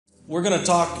We're going to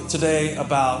talk today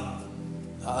about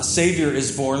a Savior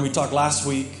is born. We talked last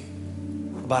week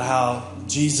about how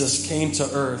Jesus came to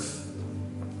earth.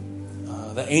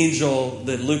 The angel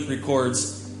that Luke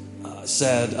records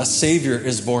said, a Savior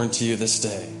is born to you this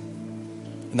day.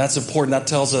 And that's important. That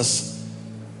tells us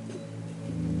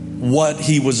what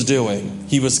he was doing.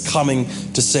 He was coming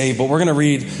to save. But we're going to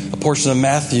read a portion of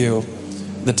Matthew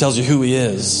that tells you who he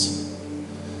is.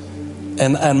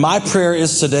 And my prayer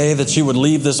is today that you would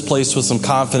leave this place with some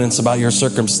confidence about your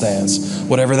circumstance,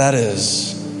 whatever that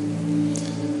is,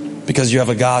 because you have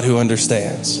a God who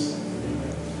understands.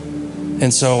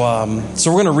 And so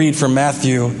we're going to read from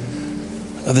Matthew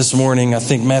this morning. I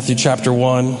think Matthew chapter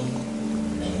 1.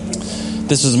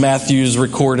 This is Matthew's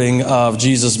recording of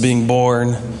Jesus being born.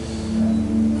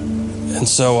 And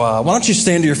so why don't you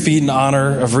stand to your feet in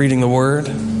honor of reading the word?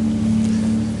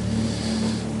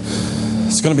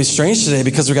 It's going to be strange today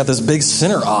because we got this big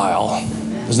center aisle.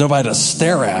 There's nobody to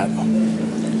stare at. We're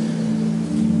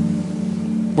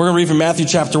going to read from Matthew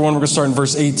chapter 1. We're going to start in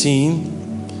verse 18.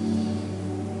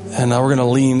 And we're going to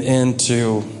lean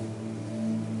into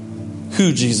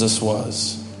who Jesus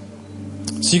was.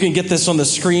 So you can get this on the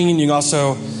screen. You can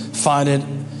also find it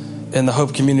in the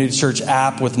Hope Community Church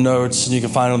app with notes. And you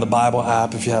can find it on the Bible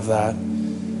app if you have that.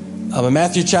 In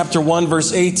Matthew chapter 1,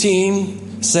 verse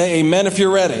 18, say amen if you're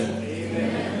ready.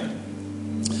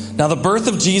 Now, the birth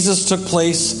of Jesus took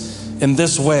place in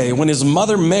this way. When his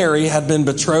mother Mary had been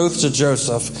betrothed to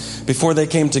Joseph, before they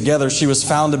came together, she was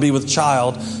found to be with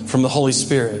child from the Holy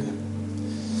Spirit.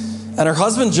 And her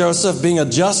husband Joseph, being a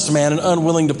just man and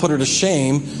unwilling to put her to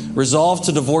shame, resolved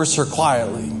to divorce her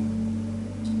quietly.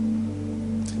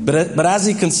 But as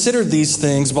he considered these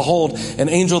things, behold, an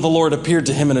angel of the Lord appeared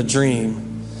to him in a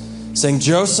dream, saying,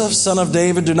 Joseph, son of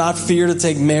David, do not fear to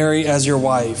take Mary as your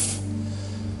wife.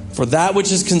 For that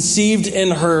which is conceived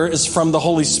in her is from the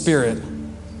Holy Spirit.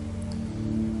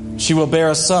 She will bear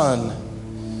a son,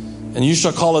 and you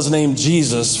shall call his name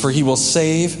Jesus, for he will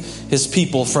save his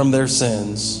people from their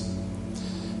sins.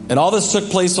 And all this took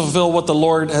place to fulfill what the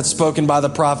Lord had spoken by the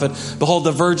prophet. Behold,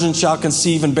 the virgin shall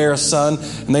conceive and bear a son,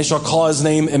 and they shall call his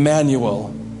name Emmanuel,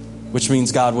 which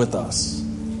means God with us.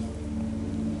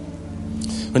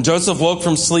 When Joseph woke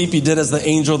from sleep, he did as the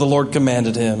angel of the Lord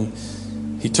commanded him.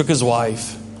 He took his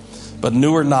wife, but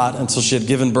knew her not until she had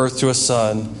given birth to a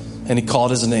son, and he called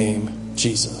his name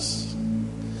Jesus.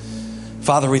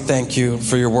 Father, we thank you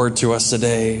for your word to us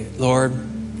today. Lord,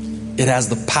 it has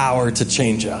the power to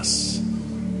change us.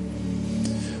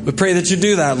 We pray that you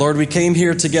do that, Lord. We came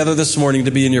here together this morning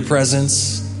to be in your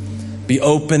presence, be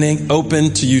open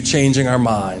to you changing our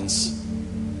minds.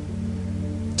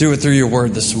 Do it through your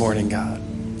word this morning, God.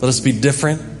 Let us be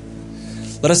different.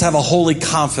 Let us have a holy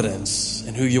confidence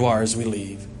in who you are as we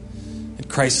leave. In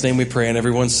Christ's name we pray, and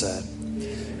everyone said,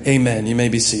 amen. You may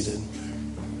be seated.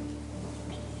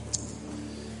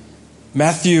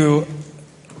 Matthew,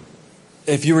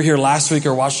 if you were here last week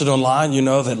or watched it online, you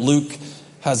know that Luke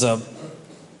has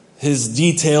his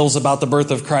details about the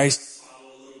birth of Christ follow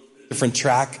a little different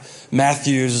track.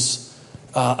 Matthew's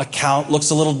account looks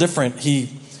a little different.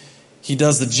 He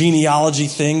does the genealogy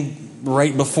thing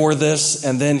right before this,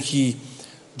 and then he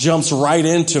jumps right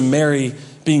into Mary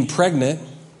being pregnant,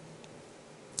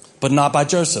 but not by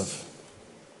Joseph.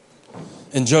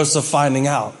 And Joseph finding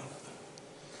out.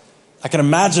 I can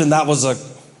imagine that was a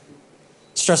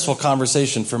stressful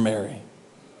conversation for Mary.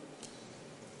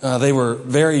 They were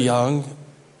very young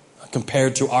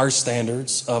compared to our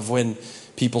standards of when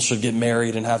people should get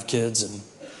married and have kids.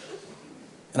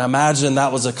 And I imagine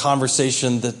that was a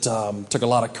conversation that took a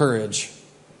lot of courage.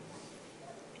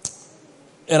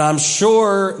 And I'm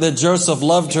sure that Joseph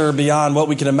loved her beyond what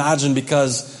we can imagine,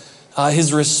 because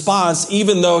his response,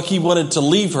 even though he wanted to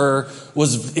leave her,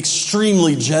 was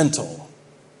extremely gentle.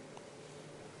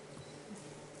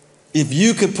 If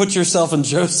you could put yourself in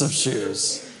Joseph's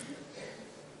shoes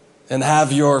and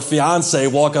have your fiance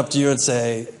walk up to you and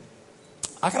say,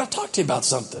 I got to talk to you about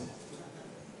something.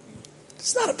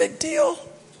 It's not a big deal.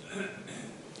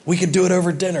 We could do it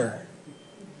over dinner.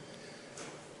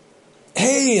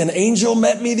 Hey, an angel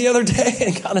met me the other day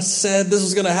and kind of said this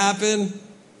was going to happen.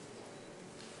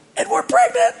 And we're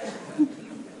pregnant.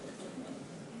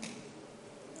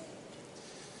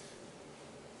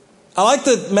 I like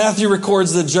that Matthew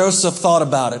records that Joseph thought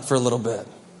about it for a little bit.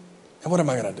 And what am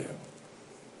I going to do?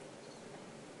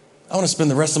 I want to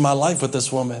spend the rest of my life with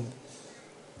this woman.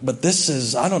 But this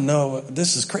is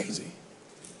crazy.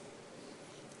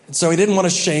 And so he didn't want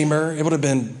to shame her. It would have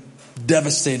been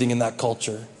devastating in that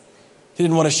culture. He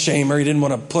didn't want to shame her. He didn't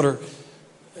want to put her.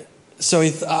 So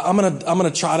I'm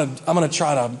gonna try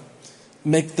to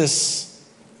make this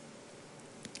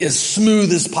as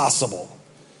smooth as possible.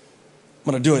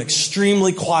 I'm going to do it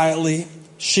extremely quietly.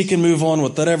 She can move on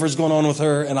with whatever's going on with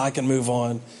her, and I can move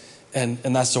on. And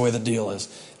that's the way the deal is.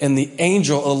 And the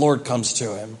angel of the Lord comes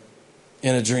to him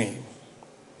in a dream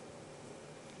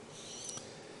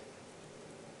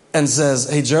and says,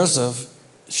 hey, Joseph,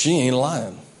 she ain't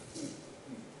lying.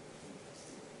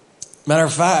 Matter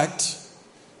of fact,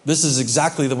 this is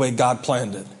exactly the way God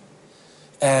planned it.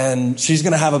 And she's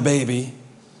going to have a baby,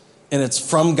 and it's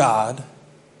from God,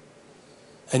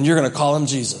 and you're going to call him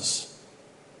Jesus.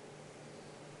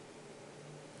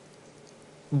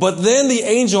 But then the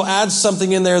angel adds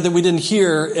something in there that we didn't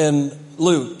hear in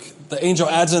Luke. The angel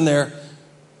adds in there,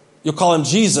 you'll call him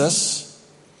Jesus,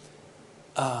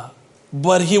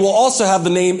 but he will also have the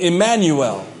name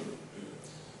Emmanuel,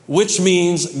 which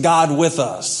means God with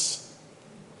us.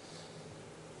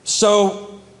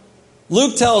 So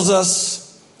Luke tells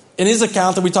us in his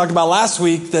account that we talked about last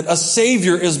week that a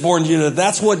Savior is born to you.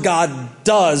 That's what God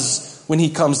does when he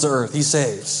comes to earth. He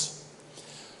saves.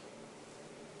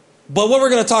 But what we're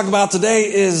going to talk about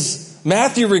today is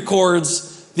Matthew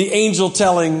records the angel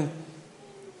telling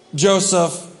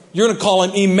Joseph, you're going to call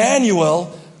him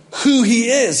Emmanuel, who he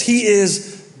is. He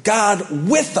is God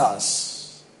with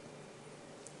us.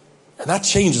 And that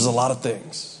changes a lot of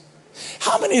things.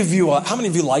 How many of you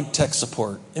like tech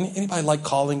support? Anybody like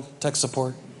calling tech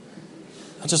support?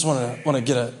 I just want to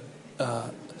get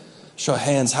a show of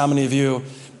hands. How many of you,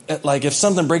 like if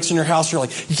something breaks in your house, you're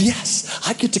like, yes,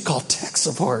 I get to call tech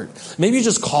support. Maybe you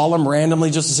just call them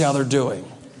randomly just to see how they're doing.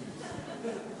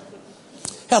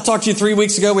 Hey, I talked to you 3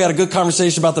 weeks ago. We had a good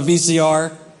conversation about the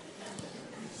VCR.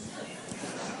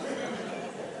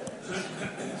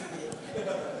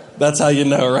 That's how you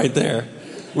know right there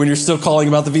when you're still calling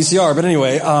about the VCR. But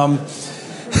anyway,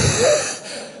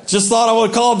 just thought I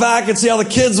would call back and see how the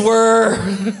kids were.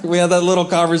 We had that little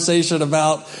conversation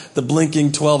about the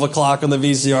blinking 12 o'clock on the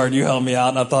VCR, and you helped me out,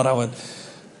 and I thought I would.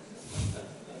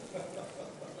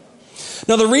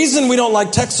 Now, the reason we don't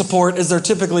like tech support is they're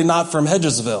typically not from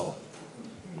Hedgesville.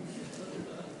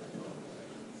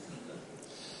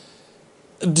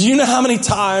 Do you know how many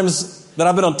times that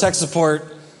I've been on tech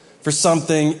support for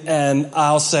something and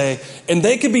I'll say, and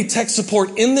they could be tech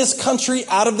support in this country,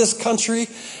 out of this country,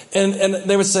 and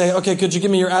they would say, okay, could you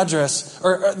give me your address?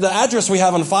 Or the address we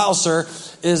have on file, sir,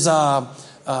 is the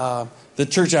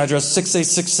church address,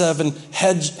 6867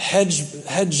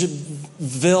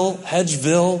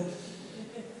 Hedgeville.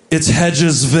 It's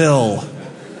Hedgesville.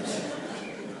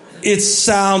 It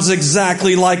sounds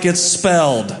exactly like it's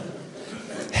spelled.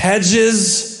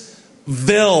 Hedgesville.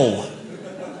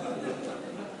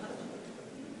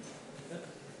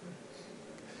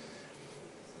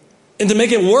 And to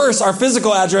make it worse, our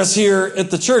physical address here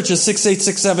at the church is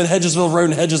 6867 Hedgesville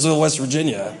Road in Hedgesville, West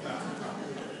Virginia.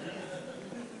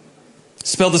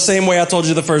 Spelled the same way I told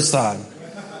you the first time.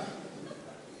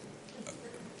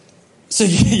 So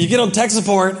you get on tech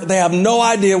support, they have no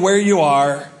idea where you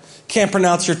are, can't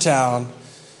pronounce your town.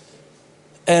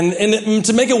 And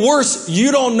to make it worse,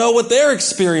 you don't know what their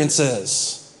experience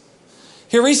is.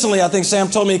 Here recently, I think Sam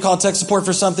told me he called tech support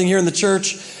for something here in the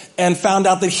church and found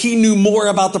out that he knew more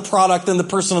about the product than the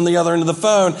person on the other end of the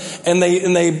phone. And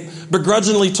they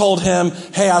begrudgingly told him,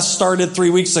 hey, I started 3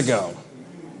 weeks ago.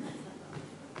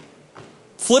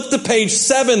 Flip to page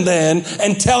 7 then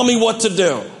and tell me what to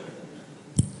do.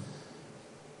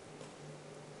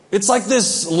 It's like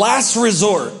this last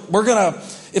resort.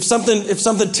 If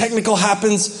something technical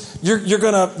happens, you're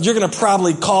gonna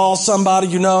probably call somebody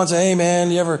you know and say, hey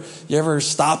man, you ever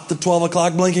stop the 12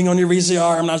 o'clock blinking on your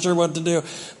VCR? I'm not sure what to do.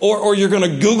 Or you're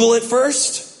gonna Google it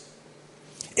first.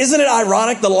 Isn't it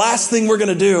ironic? The last thing we're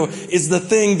gonna do is the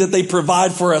thing that they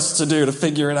provide for us to do to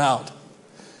figure it out.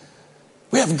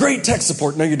 We have great tech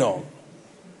support. No, you don't.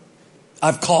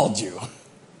 I've called you.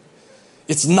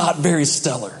 It's not very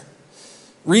stellar.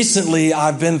 Recently,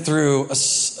 I've been through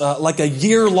a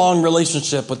year-long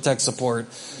relationship with tech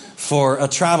support for a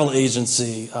travel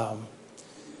agency.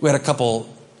 We had a couple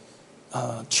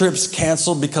trips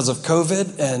canceled because of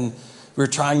COVID, and we were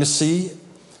trying to see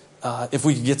if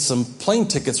we could get some plane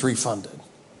tickets refunded.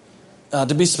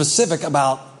 To be specific,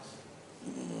 about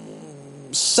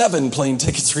 7 plane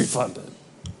tickets refunded.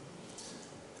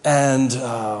 And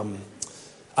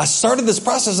I started this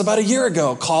process about a year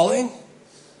ago, calling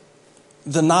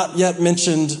the not yet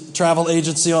mentioned travel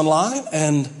agency online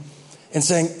and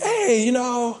saying, hey,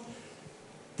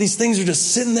 these things are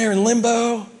just sitting there in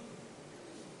limbo.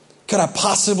 Could I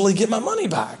possibly get my money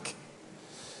back?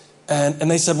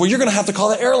 And they said, well, you're going to have to call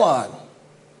the airline.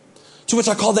 To which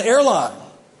I called the airline.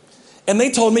 And they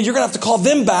told me, you're going to have to call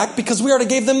them back because we already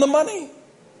gave them the money.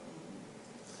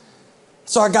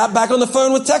 So I got back on the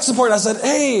phone with tech support and I said,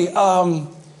 hey,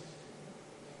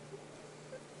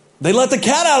 they let the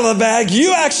cat out of the bag.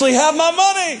 You actually have my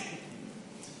money.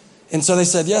 And so they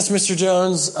said, yes, Mr.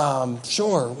 Jones,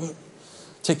 sure. We'll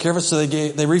take care of it. So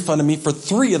they refunded me for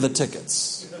 3 of the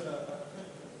tickets.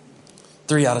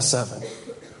 3 out of 7.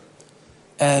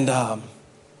 And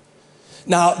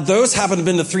now those happen to have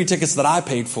been the 3 tickets that I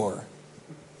paid for.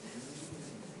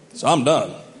 So I'm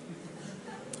done.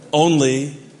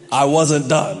 Only I wasn't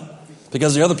done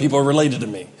because the other people are related to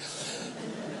me.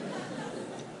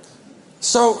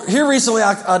 So here recently,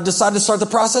 I decided to start the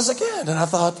process again. And I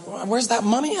thought, where's that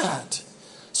money at?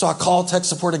 So I called tech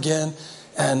support again.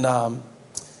 And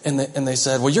they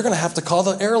said, well, you're going to have to call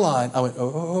the airline. I went,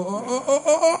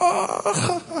 oh.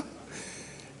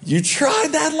 You tried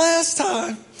that last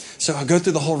time. So I go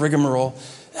through the whole rigmarole.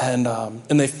 And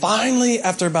they finally,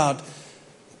 after about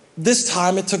this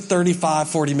time, it took 35,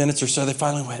 40 minutes or so, they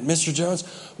finally went, Mr. Jones,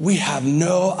 we have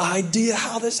no idea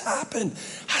how this happened.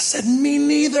 I said, me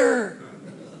neither.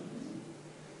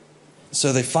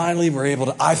 So they finally were able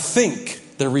to, I think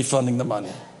they're refunding the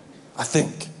money. I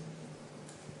think.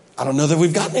 I don't know that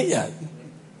we've gotten it yet,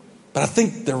 but I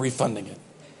think they're refunding it.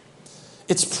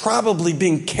 It's probably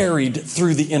being carried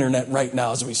through the internet right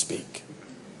now as we speak.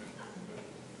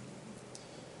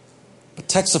 But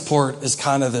tech support is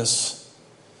kind of this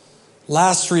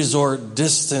last resort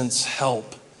distance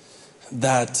help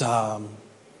that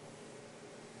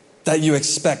you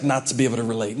expect not to be able to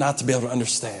relate, not to be able to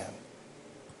understand.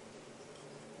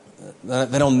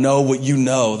 They don't know what you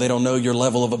know. They don't know your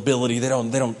level of ability. They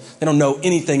don't know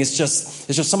anything. It's just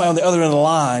somebody on the other end of the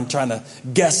line trying to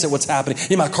guess at what's happening.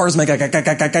 Yeah, my car's making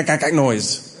a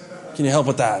noise. Can you help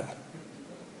with that?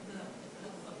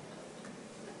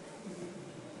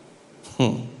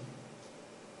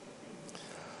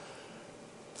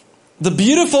 The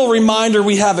beautiful reminder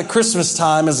we have at Christmas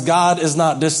time is God is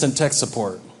not distant tech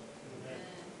support.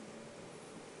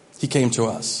 He came to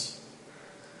us.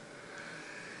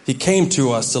 He came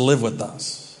to us to live with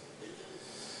us.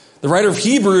 The writer of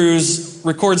Hebrews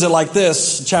records it like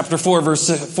this, chapter 4,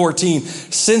 verse 14.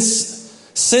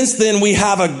 Since then we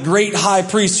have a great high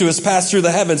priest who has passed through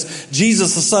the heavens,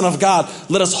 Jesus, the Son of God.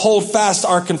 Let us hold fast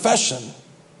our confession.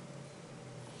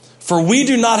 For we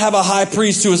do not have a high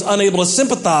priest who is unable to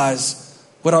sympathize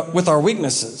with our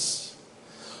weaknesses,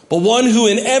 but one who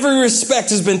in every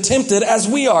respect has been tempted as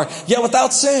we are, yet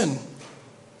without sin.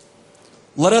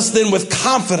 Let us then with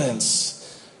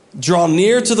confidence draw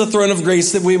near to the throne of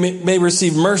grace that we may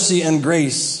receive mercy and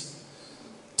grace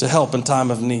to help in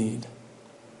time of need.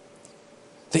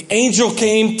 The angel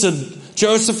came to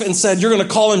Joseph and said, you're going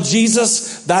to call him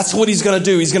Jesus. That's what he's going to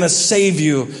do. He's going to save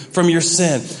you from your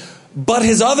sin. But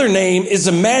his other name is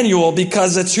Emmanuel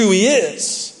because it's who he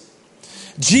is.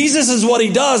 Jesus is what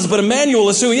he does, but Emmanuel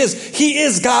is who he is. He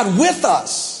is God with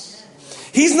us.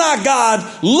 He's not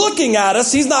God looking at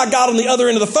us. He's not God on the other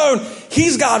end of the phone.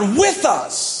 He's God with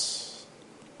us.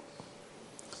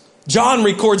 John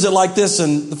records it like this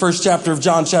in the first chapter of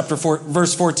John, chapter 4,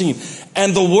 verse 14.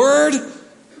 And the Word,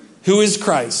 who is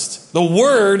Christ, the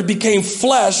Word became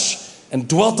flesh and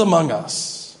dwelt among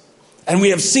us. And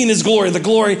we have seen his glory, the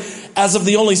glory as of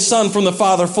the only Son from the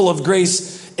Father, full of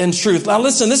grace and truth. Now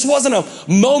listen, this wasn't a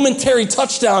momentary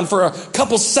touchdown for a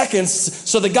couple seconds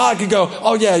so that God could go,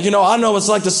 oh yeah, I know what it's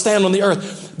like to stand on the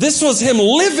earth. This was him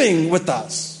living with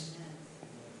us.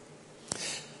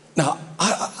 Now,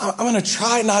 I'm going to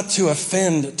try not to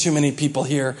offend too many people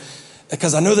here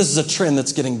because I know this is a trend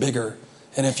that's getting bigger.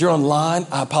 And if you're online,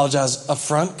 I apologize up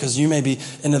front because you may be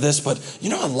into this, but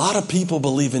a lot of people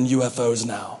believe in UFOs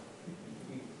now.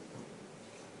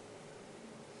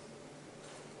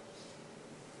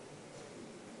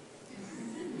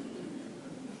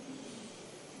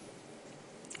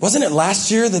 Wasn't it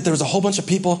last year that there was a whole bunch of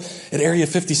people at Area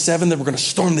 57 that were going to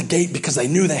storm the gate because they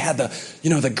knew they had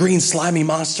the green slimy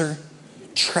monster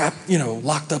trapped,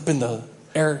 locked up in the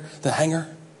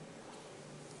hangar?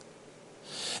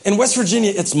 In West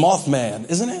Virginia, it's Mothman,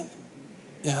 isn't it?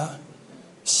 Yeah.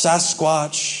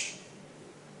 Sasquatch.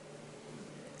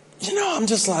 I'm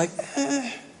just like,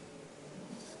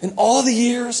 In all the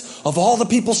years of all the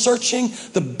people searching,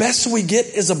 the best we get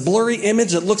is a blurry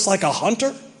image that looks like a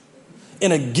hunter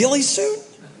in a ghillie suit.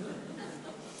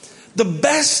 The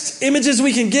best images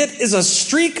we can get is a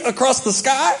streak across the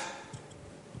sky.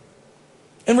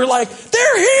 And we're like,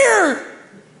 they're here.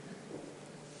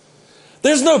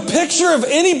 There's no picture of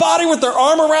anybody with their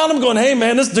arm around them going, hey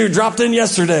man, this dude dropped in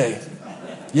yesterday.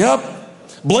 Yep.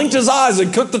 Blinked his eyes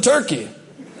and cooked the turkey.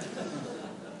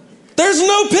 There's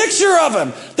no picture of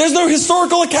him. There's no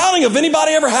historical accounting of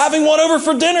anybody ever having one over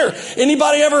for dinner.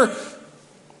 Anybody ever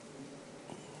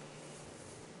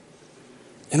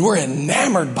And we're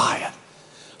enamored by it.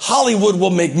 Hollywood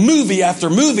will make movie after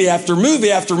movie after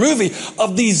movie after movie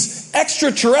of these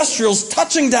extraterrestrials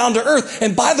touching down to earth.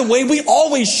 And by the way, we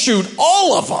always shoot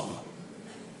all of them.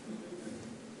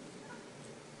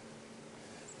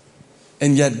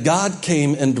 And yet God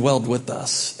came and dwelled with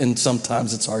us. And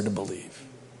sometimes it's hard to believe.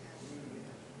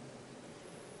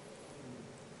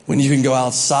 When you can go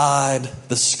outside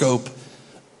the scope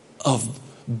of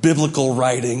biblical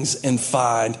writings and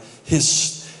find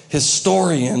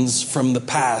historians from the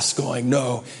past going,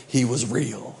 no, he was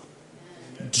real.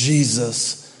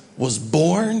 Jesus was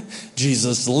born.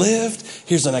 Jesus lived.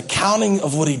 Here's an accounting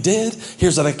of what he did.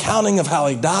 Here's an accounting of how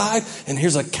he died. And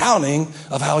here's an accounting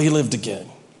of how he lived again.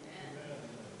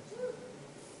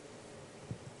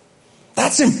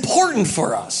 That's important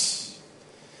for us.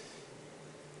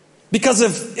 Because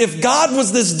if God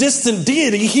was this distant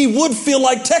deity, he would feel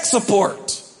like tech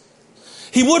support.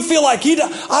 He would feel like he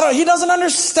doesn't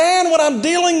understand what I'm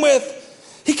dealing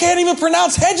with. He can't even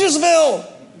pronounce Hedgesville.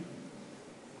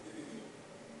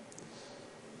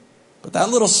 But that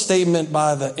little statement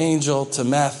by the angel to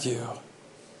Matthew,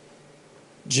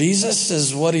 Jesus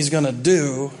is what he's going to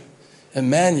do.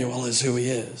 Emmanuel is who he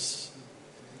is.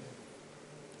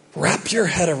 Wrap your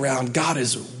head around God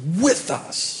is with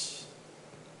us.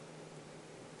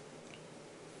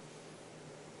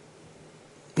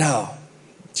 Now,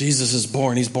 Jesus is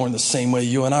born. He's born the same way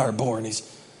you and I are born. He's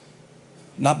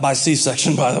not by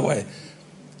C-section, by the way.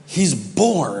 He's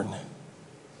born.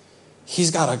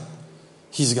 He's got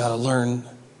to learn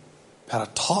how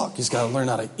to talk. He's got to learn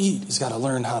how to eat. He's got to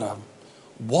learn how to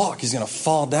walk. He's going to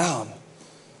fall down.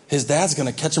 His dad's going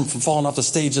to catch him from falling off the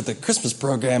stage at the Christmas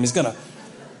program. He's got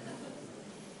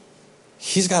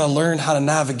to learn how to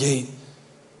navigate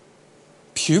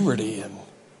puberty and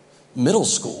middle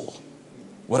school.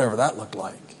 Whatever that looked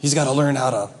like. He's got to learn how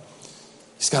to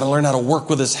work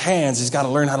with his hands. He's got to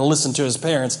learn how to listen to his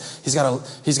parents. He's got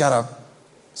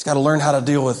to learn how to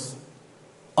deal with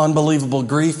unbelievable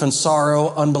grief and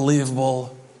sorrow,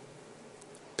 unbelievable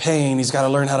pain. He's got to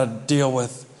learn how to deal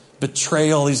with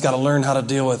betrayal. He's got to learn how to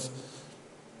deal with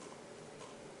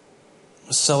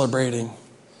celebrating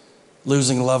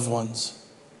losing loved ones.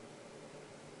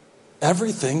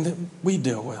 Everything that we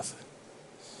deal with.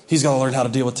 He's got to learn how to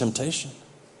deal with temptation.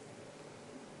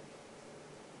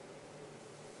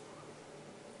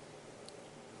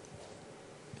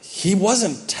 He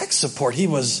wasn't tech support. He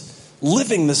was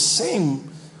living the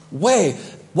same way.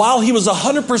 While he was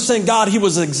 100% God, he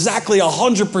was exactly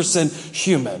 100%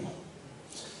 human.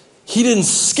 He didn't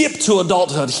skip to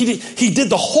adulthood. He did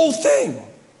the whole thing.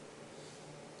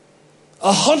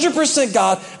 100%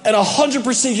 God and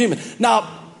 100% human. Now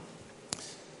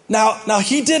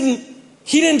he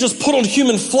didn't just put on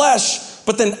human flesh,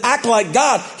 but then act like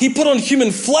God. He put on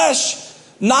human flesh,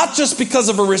 not just because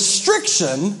of a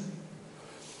restriction,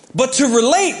 but to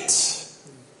relate.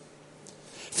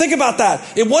 Think about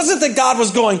that. It wasn't that God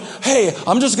was going, hey,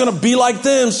 I'm just going to be like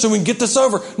them so we can get this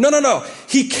over. No.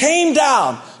 He came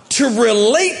down to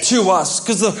relate to us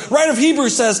because the writer of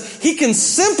Hebrews says he can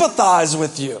sympathize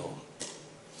with you.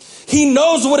 He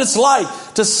knows what it's like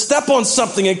to step on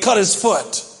something and cut his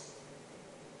foot.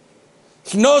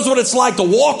 He knows what it's like to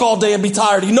walk all day and be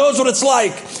tired. He knows what it's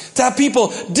like to have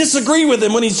people disagree with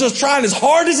him when he's just trying as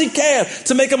hard as he can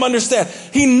to make them understand.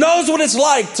 He knows what it's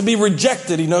like to be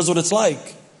rejected. He knows what it's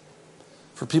like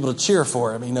for people to cheer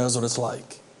for him. He knows what it's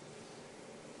like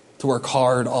to work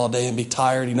hard all day and be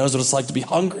tired. He knows what it's like to be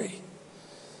hungry.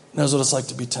 He knows what it's like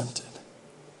to be tempted.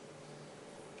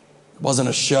 It wasn't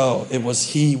a show.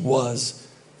 He was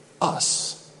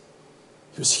us.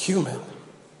 He was human.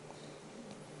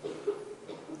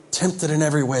 Tempted in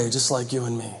every way, just like you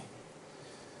and me.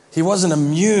 He wasn't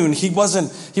immune. He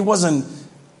wasn't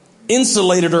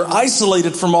insulated or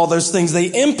isolated from all those things. They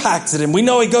impacted him. We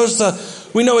know he goes to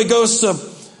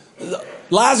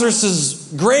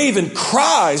Lazarus' grave and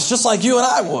cries just like you and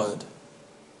I would.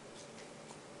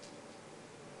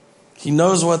 He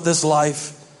knows what this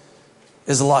life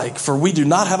is like. For we do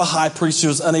not have a high priest who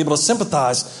is unable to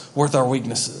sympathize with our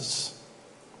weaknesses.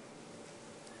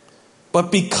 But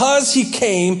because he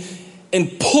came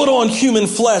and put on human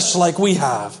flesh like we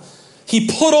have, he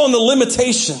put on the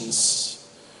limitations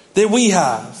that we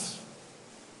have.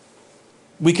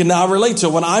 We can now relate to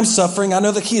it. When I'm suffering, I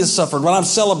know that he has suffered. When I'm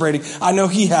celebrating, I know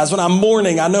he has. When I'm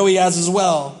mourning, I know he has as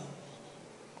well.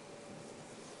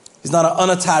 He's not an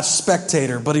unattached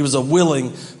spectator, but he was a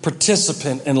willing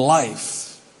participant in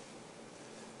life.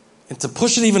 And to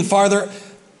push it even farther,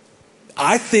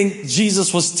 I think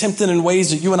Jesus was tempted in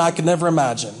ways that you and I could never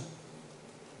imagine.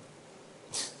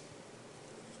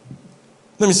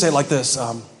 Let me say it like this.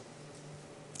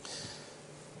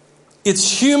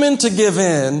 It's human to give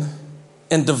in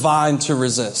and divine to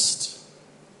resist.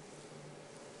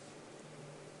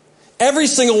 Every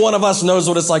single one of us knows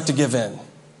what it's like to give in.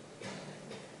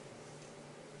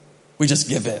 We just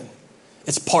give in.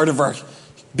 It's part of our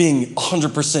being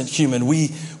 100% human.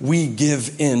 We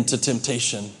give in to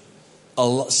temptation.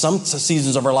 Some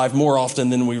seasons of our life more often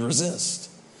than we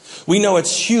resist. We know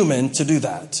it's human to do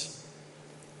that.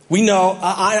 We know,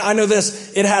 I know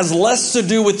this, it has less to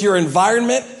do with your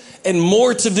environment and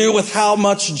more to do with how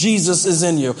much Jesus is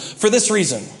in you. For this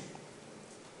reason,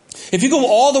 if you go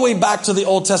all the way back to the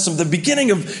Old Testament, the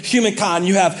beginning of humankind,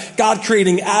 you have God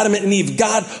creating Adam and Eve.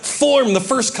 God formed the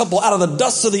first couple out of the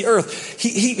dust of the earth.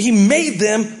 He made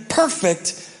them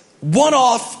perfect,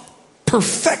 one-off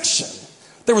perfection.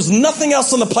 There was nothing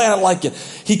else on the planet like it.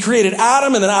 He created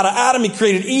Adam, and then out of Adam, he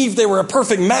created Eve. They were a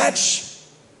perfect match.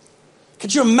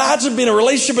 Could you imagine being in a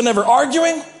relationship and never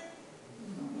arguing?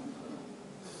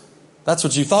 That's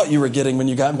what you thought you were getting when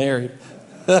you got married.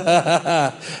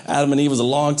 Adam and Eve was a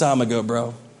long time ago,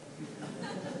 bro.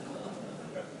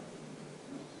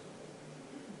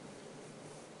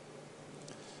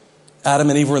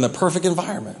 Adam and Eve were in the perfect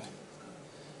environment,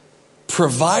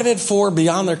 provided for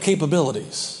beyond their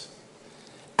capabilities.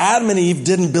 Adam and Eve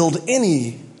didn't build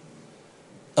any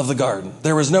of the garden.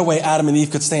 There was no way Adam and Eve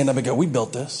could stand up and go, we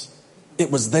built this. It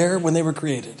was there when they were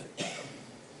created.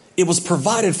 It was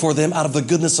provided for them out of the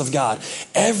goodness of God.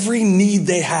 Every need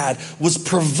they had was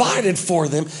provided for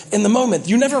them in the moment.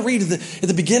 You never read at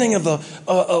the beginning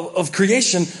of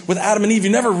creation with Adam and Eve. You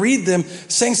never read them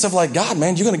saying stuff like, God,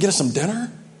 man, you going to get us some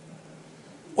dinner?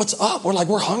 What's up?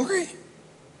 We're hungry.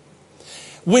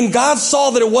 When God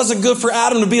saw that it wasn't good for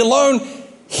Adam to be alone,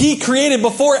 he created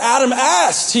before Adam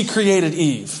asked, he created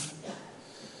Eve.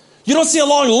 You don't see a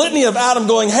long litany of Adam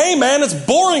going, hey man, it's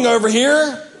boring over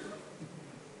here.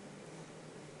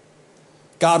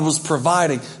 God was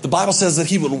providing. The Bible says that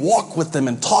he would walk with them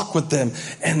and talk with them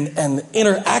and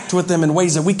interact with them in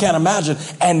ways that we can't imagine.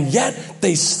 And yet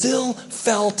they still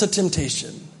fell to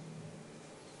temptation.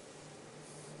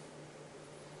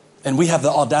 And we have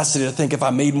the audacity to think if I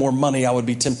made more money, I would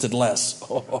be tempted less.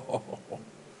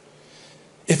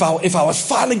 If I would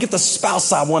finally get the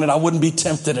spouse I wanted, I wouldn't be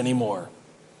tempted anymore.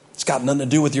 It's got nothing to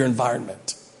do with your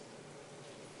environment.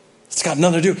 It's got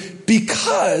nothing to do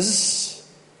because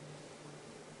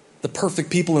the perfect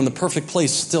people in the perfect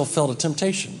place still fell to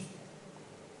temptation.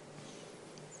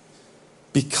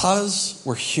 Because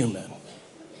we're human.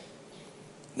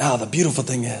 Now, the beautiful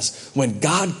thing is, when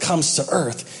God comes to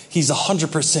earth, he's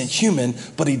 100% human,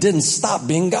 but he didn't stop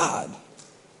being God.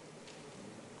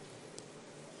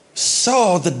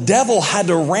 So the devil had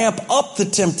to ramp up the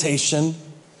temptation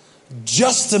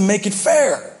just to make it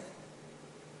fair.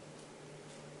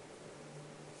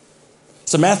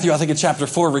 So Matthew, I think in chapter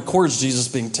 4, records Jesus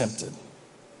being tempted.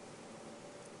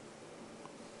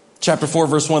 Chapter 4,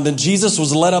 verse 1, then Jesus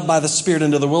was led up by the Spirit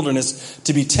into the wilderness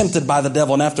to be tempted by the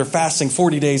devil. And after fasting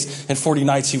 40 days and 40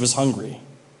 nights, he was hungry.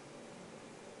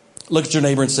 Look at your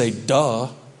neighbor and say, duh.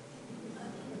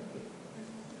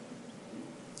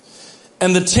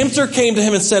 And the tempter came to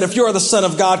him and said, if you are the Son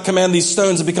of God, command these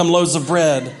stones to become loaves of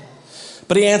bread.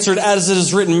 But he answered, as it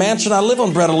is written, man shall not live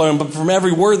on bread alone, but from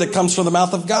every word that comes from the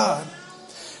mouth of God.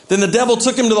 Then the devil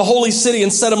took him to the holy city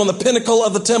and set him on the pinnacle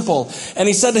of the temple. And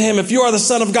he said to him, if you are the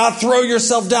Son of God, throw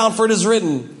yourself down, for it is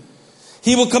written,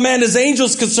 he will command his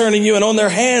angels concerning you, and on their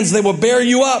hands they will bear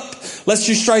you up, lest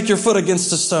you strike your foot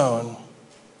against a stone.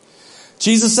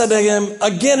 Jesus said to him,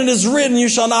 again it is written, you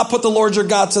shall not put the Lord your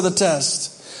God to the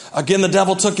test. Again the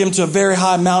devil took him to a very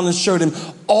high mountain and showed him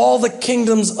all the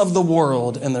kingdoms of the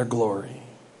world and their glory.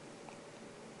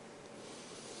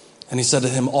 And he said to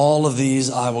him, all of these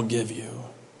I will give you,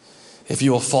 if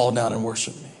you will fall down and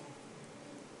worship me.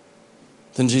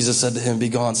 Then Jesus said to him, be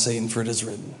gone, Satan, for it is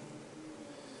written,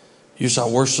 you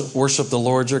shall worship the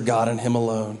Lord your God, and him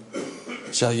alone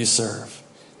shall you serve.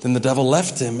 Then the devil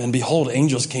left him, and behold,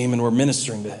 angels came and were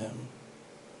ministering to him.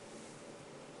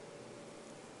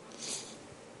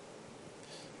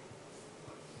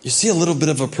 You see a little bit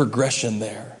of a progression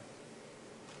there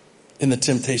in the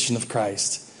temptation of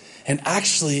Christ. And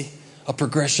actually a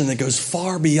progression that goes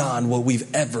far beyond what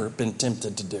we've ever been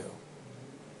tempted to do.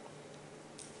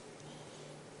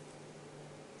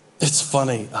 It's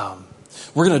funny.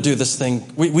 We're going to do this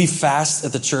thing. We fast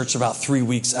at the church about 3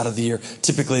 weeks out of the year,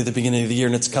 typically at the beginning of the year,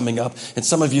 and it's coming up. And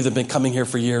some of you that have been coming here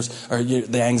for years,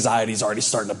 the anxiety is already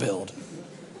starting to build.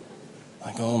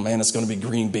 Like, oh man, it's going to be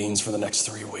green beans for the next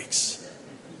 3 weeks.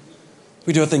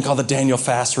 We do a thing called the Daniel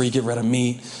fast where you get rid of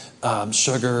meat,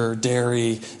 sugar,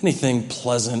 dairy, anything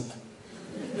pleasant.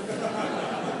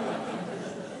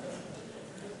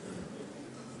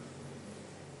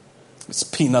 It's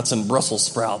peanuts and Brussels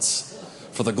sprouts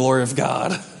for the glory of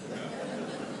God.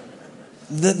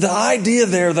 The idea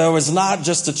there, though, is not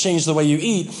just to change the way you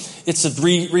eat. It's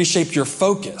to reshape your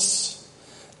focus.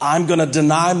 I'm going to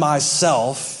deny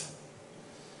myself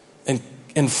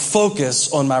and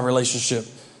focus on my relationship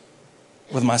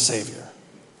with my Savior.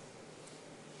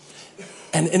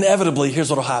 And inevitably, here's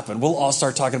what will happen. We'll all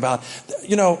start talking about,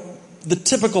 the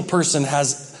typical person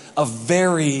has a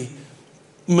very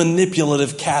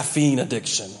manipulative caffeine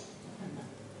addiction.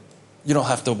 You don't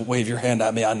have to wave your hand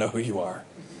at me. I know who you are.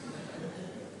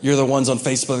 You're the ones on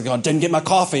Facebook going, didn't get my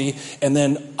coffee, and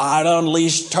then I'd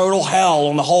unleashed total hell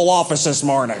on the whole office this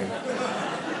morning.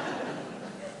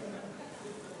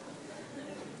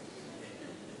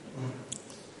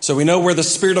 So we know where the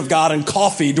Spirit of God and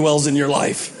coffee dwells in your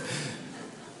life.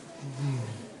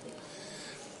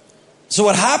 So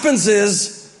what happens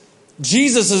is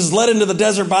Jesus is led into the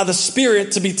desert by the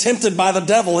Spirit to be tempted by the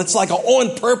devil. It's like an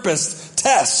on-purpose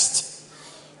test.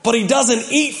 But he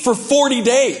doesn't eat for 40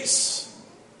 days.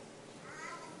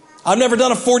 I've never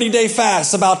done a 40-day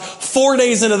fast. About 4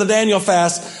 days into the Daniel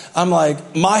fast, I'm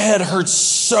like, my head hurts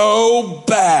so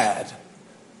bad.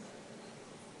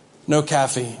 No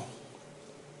caffeine.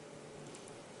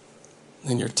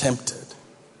 Then you're tempted.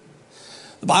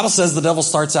 The Bible says the devil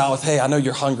starts out with, hey, I know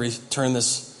you're hungry. Turn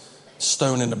this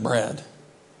stone into bread.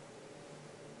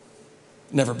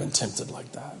 Never been tempted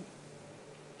like that.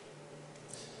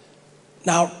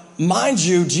 Now, mind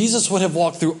you, Jesus would have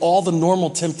walked through all the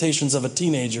normal temptations of a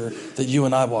teenager that you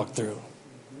and I walk through.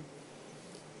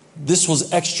 This was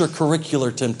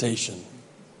extracurricular temptation.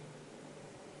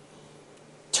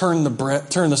 Turn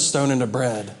the stone into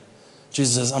bread.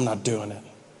 Jesus says, I'm not doing it.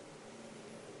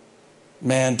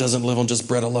 Man doesn't live on just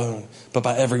bread alone, but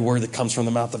by every word that comes from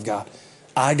the mouth of God.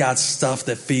 I got stuff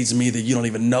that feeds me that you don't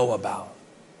even know about.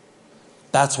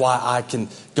 That's why I can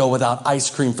go without ice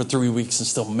cream for 3 weeks and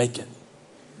still make it.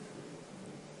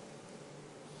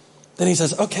 Then he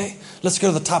says, okay, let's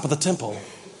go to the top of the temple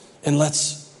and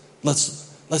let's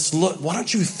look. Why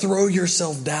don't you throw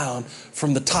yourself down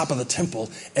from the top of the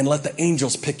temple and let the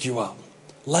angels pick you up?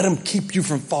 Let them keep you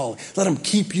from falling. Let them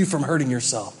keep you from hurting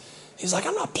yourself. He's like,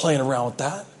 I'm not playing around with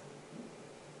that.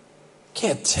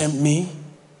 Can't tempt me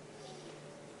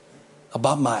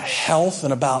about my health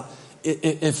and about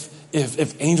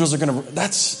if angels are going to,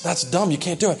 that's dumb. You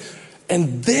can't do it.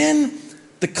 And then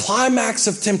the climax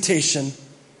of temptation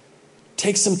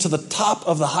takes him to the top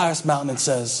of the highest mountain and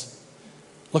says,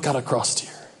 look out across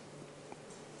here.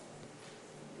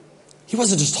 He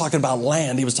wasn't just talking about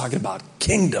land. He was talking about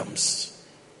kingdoms.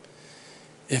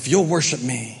 If you'll worship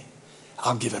me,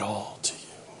 I'll give it all to you.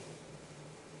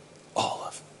 All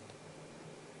of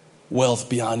it. Wealth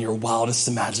beyond your wildest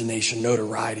imagination,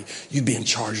 notoriety. You'd be in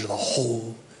charge of the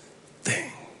whole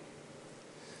thing.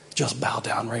 Just bow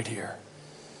down right here.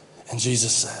 And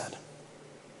Jesus said,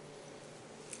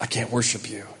 I can't worship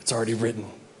you. It's already written.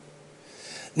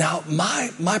 Now,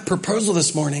 my proposal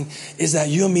this morning is that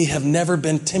you and me have never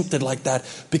been tempted like that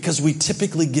because we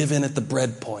typically give in at the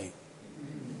bread point.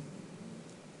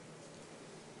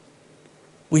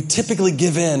 We typically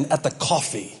give in at the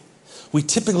coffee. We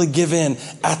typically give in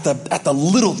at the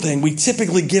little thing. We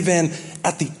typically give in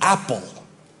at the apple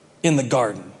in the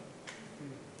garden.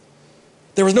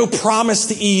 There was no promise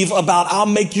to Eve about I'll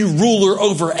make you ruler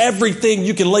over everything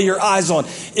you can lay your eyes on.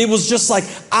 It was just like,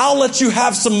 I'll let you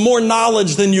have some more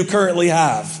knowledge than you currently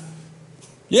have.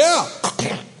 Yeah.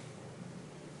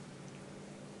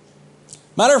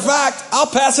 Matter of fact, I'll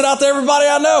pass it out to everybody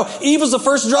I know. Eve was the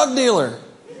first drug dealer.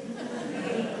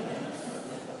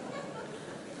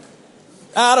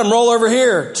 Adam, roll over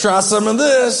here. Try some of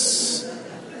this.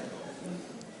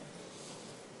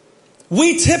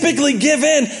 We typically give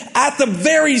in at the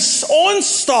very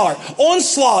onslaught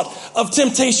of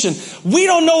temptation. We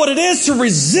don't know what it is to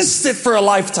resist it for a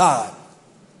lifetime.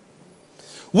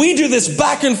 We do this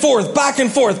back and forth, back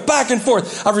and forth, back and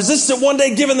forth. I resist it one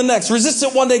day, given the next. Resist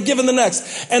it one day, given the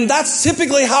next. And that's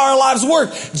typically how our lives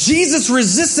work. Jesus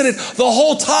resisted it the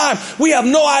whole time. We have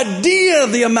no idea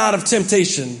the amount of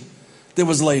temptation that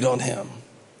was laid on him.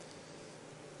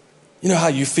 You know how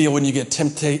you feel when you get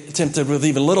tempted with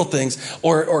even little things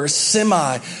or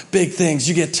semi-big things.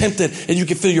 You get tempted and you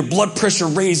can feel your blood pressure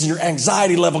raise and your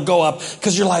anxiety level go up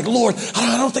because you're like, Lord,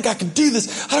 I don't think I can do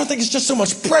this. I don't think it's just so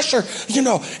much pressure. You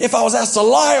know, if I was asked to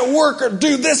lie at work or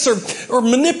do this or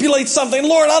manipulate something,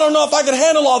 Lord, I don't know if I can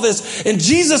handle all this. And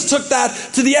Jesus took that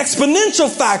to the exponential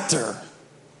factor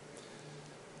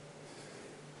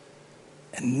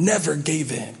and never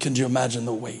gave in. Can you imagine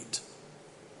the weight?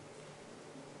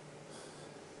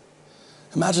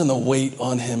 Imagine the weight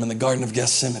on him in the Garden of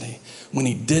Gethsemane. When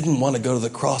he didn't want to go to the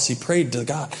cross, he prayed to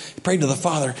God. He prayed to the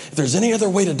Father, if there's any other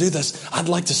way to do this, I'd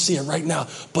like to see it right now.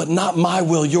 But not my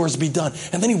will, yours be done.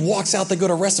 And then he walks out, they go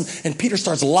to arrest him, and Peter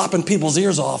starts lopping people's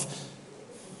ears off.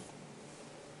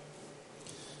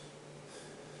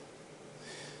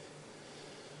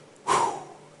 Whew.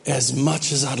 As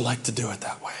much as I'd like to do it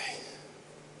that way.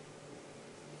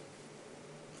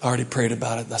 I already prayed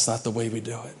about it. That's not the way we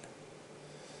do it.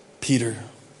 Peter,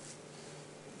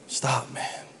 stop,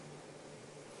 man.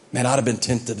 Man, I'd have been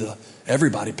tempted to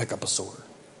everybody pick up a sword.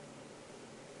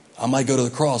 I might go to the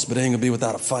cross, but it ain't going to be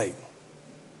without a fight.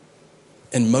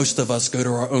 And most of us go to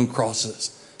our own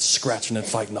crosses, scratching and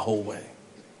fighting the whole way.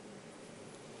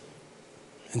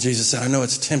 And Jesus said, I know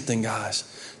it's tempting, guys,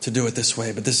 to do it this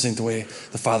way, but this ain't the way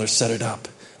the Father set it up.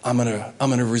 I'm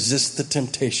gonna resist the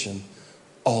temptation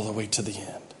all the way to the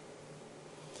end.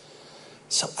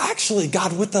 So actually,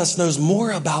 God with us knows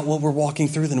more about what we're walking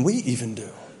through than we even do.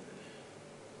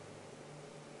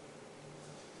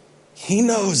 He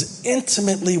knows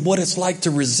intimately what it's like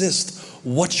to resist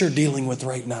what you're dealing with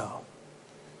right now.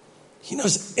 He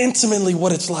knows intimately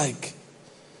what it's like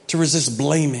to resist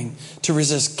blaming, to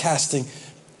resist casting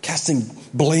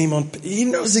blame on. He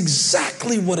knows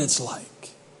exactly what it's like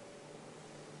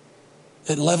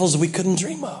at levels we couldn't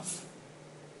dream of.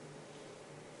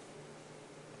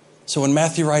 So when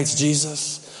Matthew writes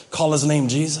Jesus, call his name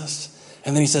Jesus,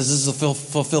 and then he says this is to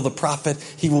fulfill the prophet,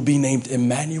 he will be named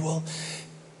Emmanuel.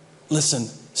 Listen,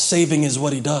 saving is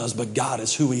what he does, but God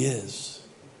is who he is.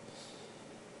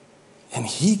 And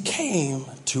he came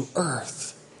to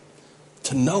earth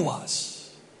to know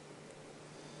us.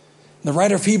 The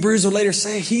writer of Hebrews will later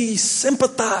say he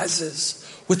sympathizes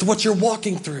with what you're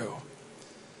walking through.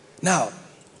 Now,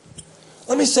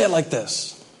 let me say it like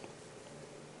this.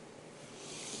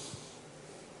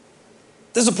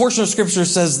 There's a portion of scripture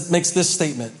makes this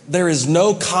statement. There is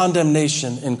no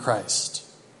condemnation in Christ.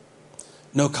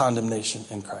 No condemnation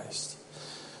in Christ.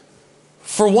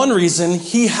 For one reason,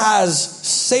 he has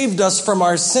saved us from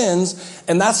our sins,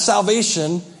 and that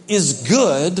salvation is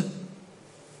good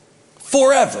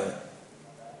forever.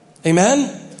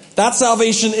 Amen? That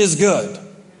salvation is good.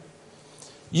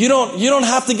 You don't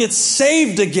have to get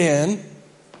saved again.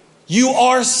 You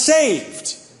are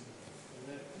saved.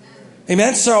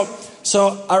 Amen?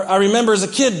 So I remember as a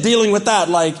kid dealing with that.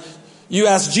 Like, you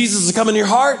ask Jesus to come in your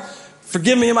heart,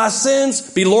 forgive me of my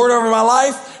sins, be Lord over my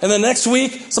life. And then next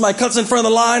week, somebody cuts in front of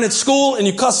the line at school and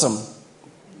you cuss them.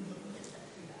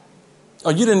 Oh,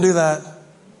 you didn't do that.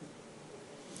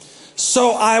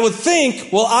 So I would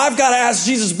think, well, I've got to ask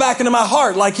Jesus back into my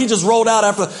heart. Like he just rolled out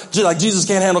after, like Jesus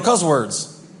can't handle cuss words.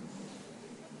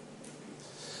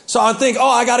 So I think, oh,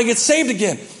 I got to get saved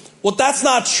again. Well, that's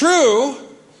not true.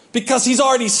 Because he's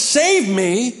already saved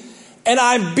me and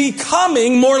I'm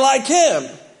becoming more like him.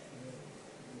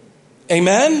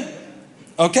 Amen?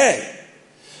 Okay.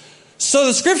 So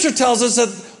the scripture tells us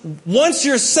that once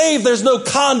you're saved, there's no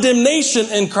condemnation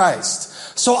in Christ.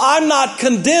 So I'm not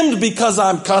condemned because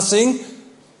I'm cussing.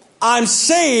 I'm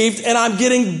saved and I'm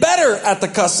getting better at the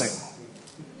cussing.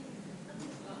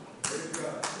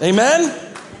 Amen?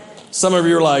 Some of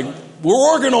you are like,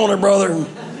 we're working on it, brother.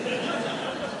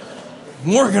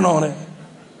 I'm working on it.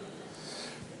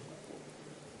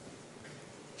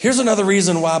 Here's another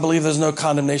reason why I believe there's no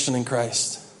condemnation in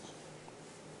Christ.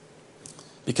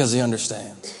 Because he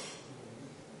understands.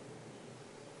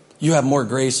 You have more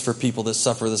grace for people that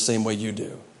suffer the same way you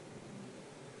do.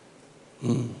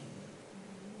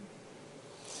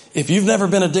 If you've never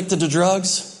been addicted to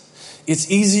drugs, it's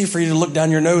easy for you to look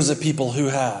down your nose at people who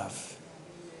have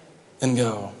and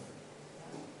go,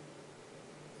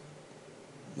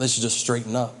 they should just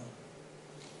straighten up.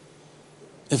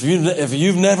 If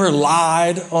you've never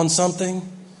lied on something,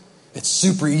 it's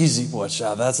super easy. Boy,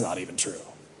 child, that's not even true.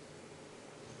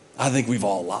 I think we've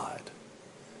all lied.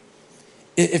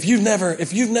 If you've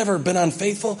never been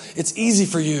unfaithful, it's easy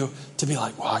for you to be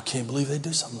like, well, I can't believe they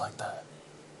do something like that.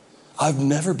 I've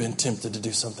never been tempted to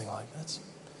do something like that.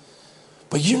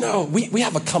 But you know, we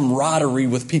have a camaraderie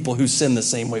with people who sin the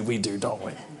same way we do, don't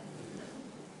we?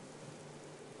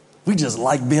 We just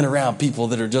like being around people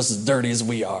that are just as dirty as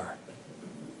we are.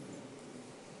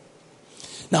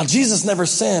 Now, Jesus never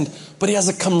sinned, but he has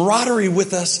a camaraderie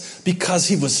with us because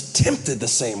he was tempted the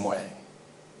same way.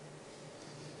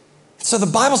 So the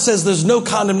Bible says there's no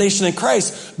condemnation in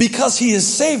Christ because he has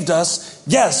saved us,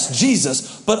 yes,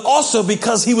 Jesus, but also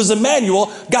because he was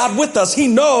Emmanuel, God with us. He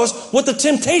knows what the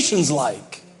temptation's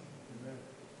like.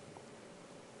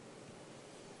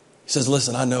 He says,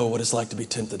 listen, I know what it's like to be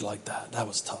tempted like that. That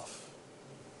was tough.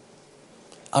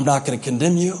 I'm not going to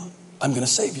condemn you. I'm going to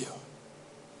save you.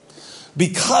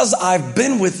 because I've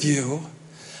been with you,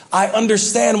 I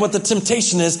understand what the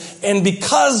temptation is. And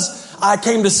because I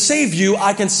came to save you,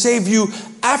 I can save you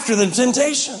after the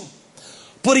temptation.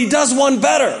 But he does one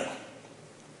better.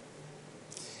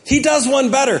 He does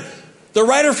one better. The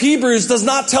writer of Hebrews does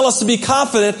not tell us to be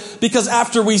confident because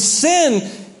after we sin,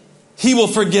 he will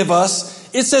forgive us.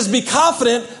 It says be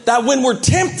confident that when we're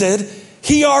tempted,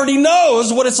 he already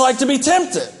knows what it's like to be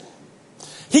tempted.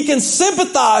 He can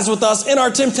sympathize with us in our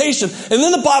temptation. And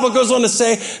then the Bible goes on to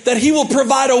say that he will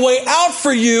provide a way out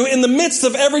for you in the midst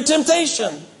of every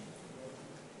temptation.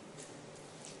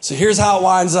 So here's how it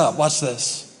winds up. Watch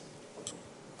this.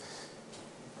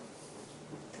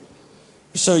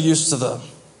 You're so used to the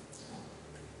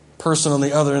person on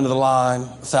the other end of the line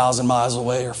 1,000 miles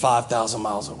away or 5,000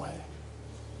 miles away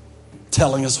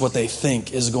telling us what they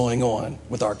think is going on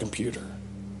with our computer,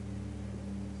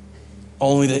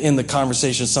 only to end the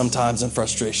conversation sometimes in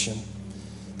frustration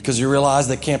because you realize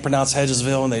they can't pronounce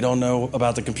Hedgesville and they don't know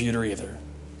about the computer either.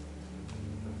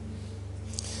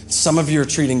 Some of you are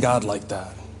treating God like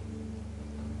that.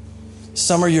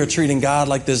 Some of you are treating God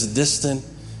like this distant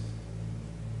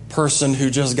person who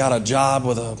just got a job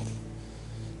with a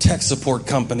tech support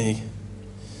company.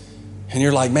 And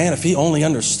you're like, man, if he only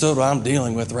understood what I'm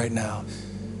dealing with right now.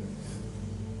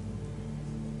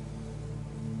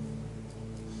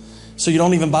 So you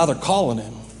don't even bother calling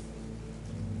him.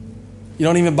 You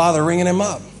don't even bother ringing him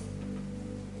up.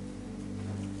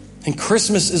 And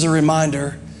Christmas is a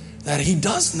reminder that he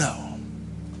does know.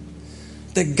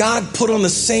 That God put on the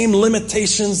same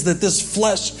limitations that this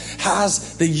flesh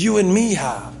has, that you and me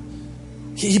have.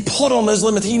 He put on those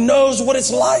limits. He knows what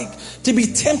it's like to be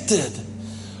tempted.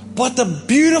 But the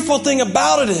beautiful thing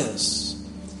about it is,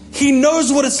 he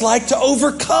knows what it's like to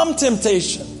overcome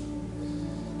temptation.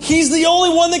 He's the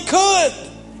only one that could.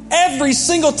 Every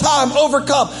single time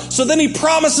overcome. So then he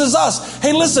promises us,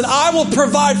 hey, listen, I will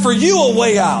provide for you a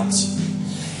way out.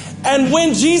 And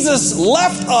when Jesus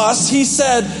left us, he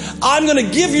said, I'm going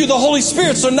to give you the Holy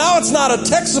Spirit. So now it's not a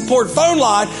tech support phone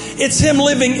line. It's him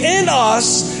living in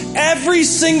us every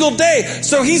single day.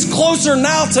 So he's closer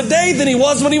now today than he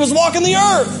was when he was walking the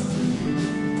earth.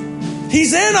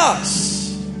 He's in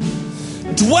us,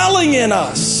 dwelling in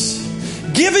us,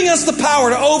 giving us the power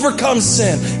to overcome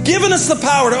sin, giving us the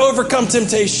power to overcome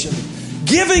temptation,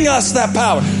 giving us that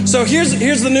power. So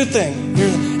here's the new thing.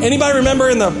 Anybody remember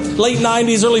in the late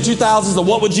 90s, early 2000s, the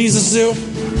What Would Jesus Do?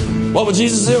 What would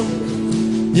Jesus do?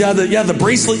 You had the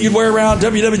bracelet you'd wear around,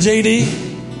 WWJD.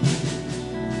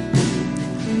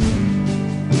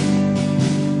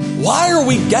 Why are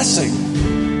we guessing?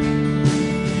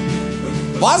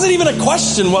 Why is it even a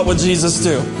question, what would Jesus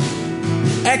do?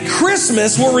 At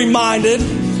Christmas, we're reminded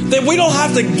that we don't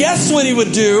have to guess what he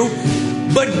would do,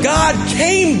 but God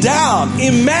came down.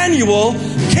 Emmanuel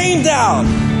came down.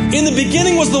 In the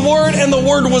beginning was the Word, and the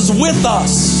Word was with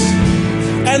us.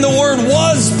 And the Word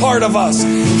was part of us.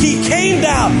 He came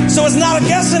down. So it's not a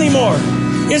guess anymore.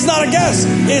 It's not a guess.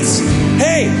 It's,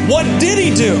 hey, what did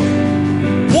he do?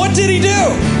 What did he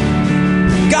do?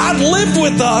 God lived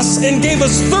with us and gave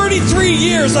us 33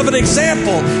 years of an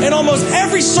example in almost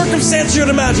every circumstance you'd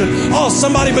imagine. Oh,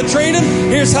 somebody betrayed him?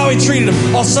 Here's how he treated him.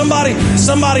 Oh, somebody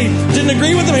didn't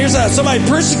agree with him? Here's how. Somebody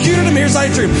persecuted him? Here's how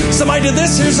he treated him. Somebody did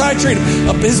this? Here's how he treated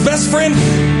him. His best friend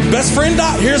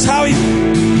died? Here's how he...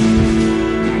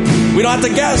 We don't have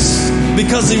to guess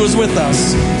because he was with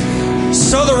us.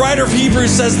 So the writer of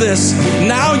Hebrews says this,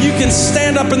 now you can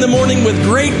stand up in the morning with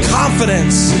great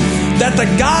confidence that the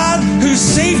God who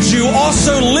saved you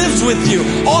also lives with you,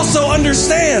 also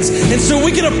understands. And so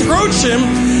we can approach him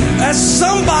as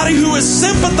somebody who is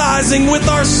sympathizing with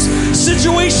our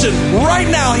situation. Right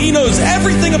now, he knows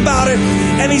everything about it.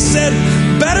 And he said,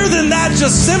 better than that,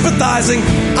 just sympathizing,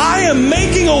 I am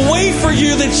making a way for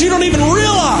you that you don't even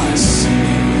realize.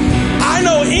 I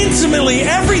know intimately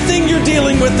everything you're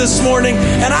dealing with this morning,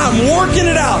 and I'm working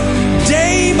it out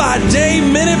day by day,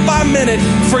 minute by minute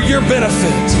for your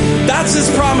benefit. That's his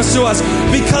promise to us,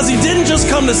 because he didn't just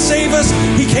come to save us,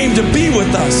 he came to be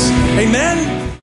with us. Amen?